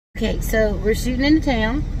Okay, so we're shooting into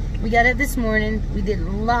town. We got up this morning. We did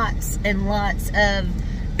lots and lots of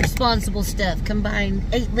responsible stuff. Combined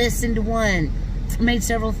 8 lists into one. Made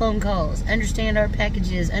several phone calls. Understand our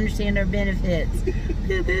packages. Understand our benefits.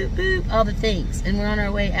 Boop, boop, boop. All the things. And we're on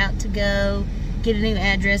our way out to go get a new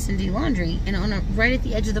address and do laundry. And right at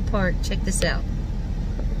the edge of the park, check this out.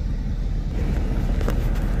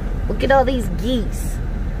 Look at all these geese.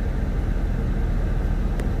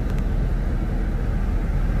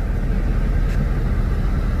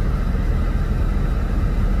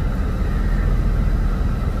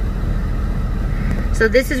 So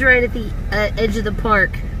this is right at the edge of the park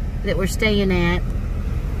that we're staying at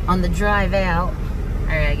on the drive out. All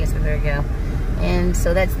right, I guess we better go. And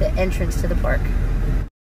so that's the entrance to the park.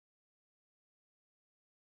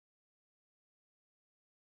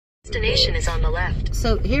 Destination is on the left.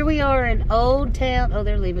 So here we are in Old Town. Oh,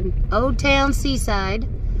 they're leaving. Old Town Seaside.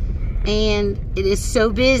 And it is so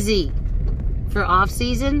busy for off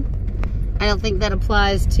season. I don't think that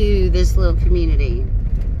applies to this little community.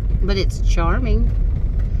 But it's charming.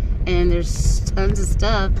 And there's tons of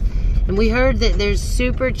stuff. And we heard that there's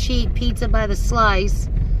super cheap pizza by the slice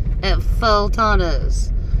at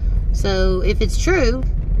Fultano's. So if it's true,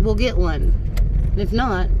 we'll get one. If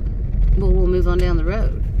not, we'll move on down the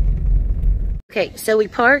road. Okay, so we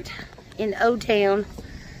parked in Old Town.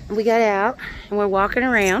 And we got out and we're walking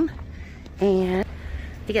around. And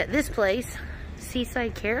you got this place,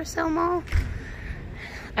 Seaside Carousel Mall.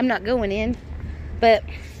 I'm not going in, but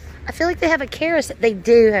I feel like they have a carousel. They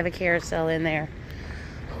do have a carousel in there.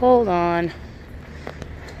 Hold on.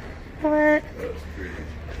 What?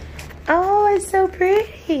 Oh, it's so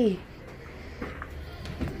pretty.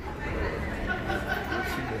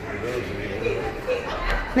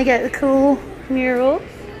 They got the cool mural.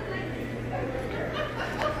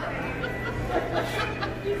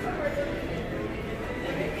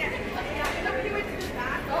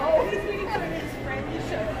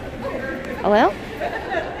 Oh, well.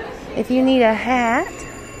 If you need a hat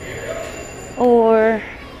or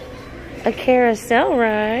a carousel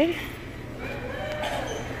ride,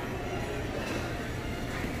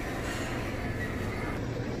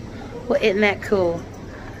 well, isn't that cool?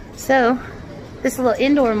 So, this little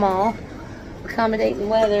indoor mall, accommodating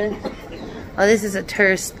weather. Oh, this is a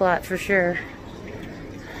tourist spot for sure.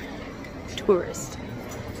 Tourist.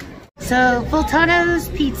 So, Fultano's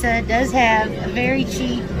Pizza does have a very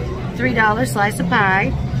cheap $3 slice of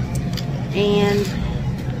pie. And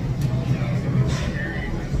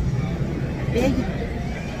big,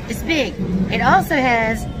 it's big. It also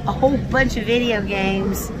has a whole bunch of video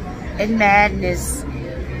games and madness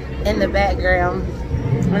in the background.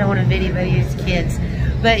 I don't want to video these kids.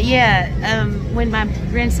 But yeah, when my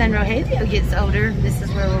grandson Rogelio gets older, this is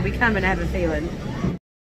where we'll be coming, I have a feeling.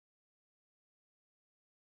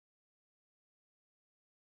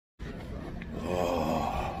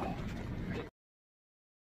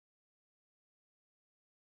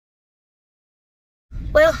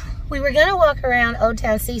 Well, we were gonna walk around Old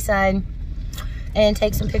Town Seaside and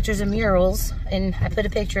take some pictures of murals, and I put a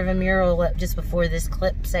picture of a mural up just before this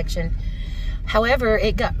clip section. However,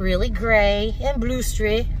 it got really gray and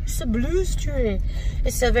blustery. It's a blustery.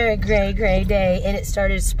 It's a very gray day, and it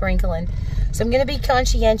started sprinkling. So I'm gonna be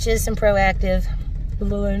conscientious and proactive, a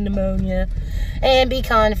little pneumonia, and be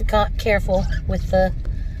careful with the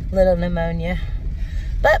little pneumonia.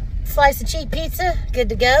 But slice of cheap pizza, good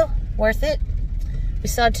to go, worth it. We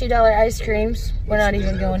saw $2 ice creams. We're not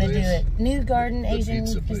even going to do it. New Garden Asian.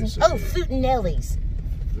 Oh, Futanelli's.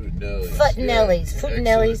 Futanelli's.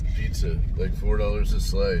 Futanelli's. Pizza, like $4 a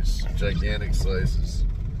slice. Gigantic slices.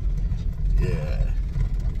 Yeah.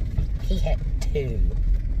 He had 2.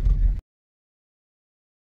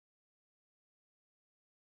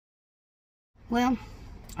 Well,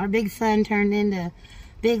 our big fun turned into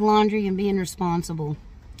big laundry and being responsible.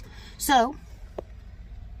 So,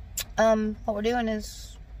 what we're doing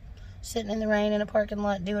is sitting in the rain in a parking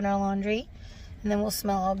lot doing our laundry, and then we'll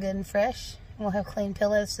smell all good and fresh, and we'll have clean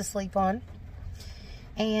pillows to sleep on.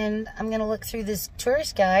 And I'm going to look through this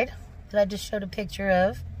tourist guide that I just showed a picture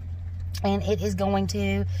of, and it is going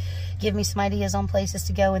to give me some ideas on places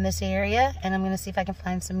to go in this area, and I'm going to see if I can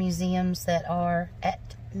find some museums that are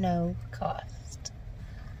at no cost.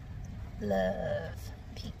 Love.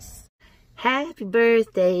 Peace. Happy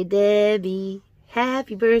birthday, Debbie.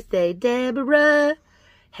 Happy birthday, Deborah.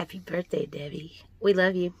 Happy birthday, Debbie. We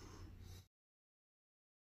love you.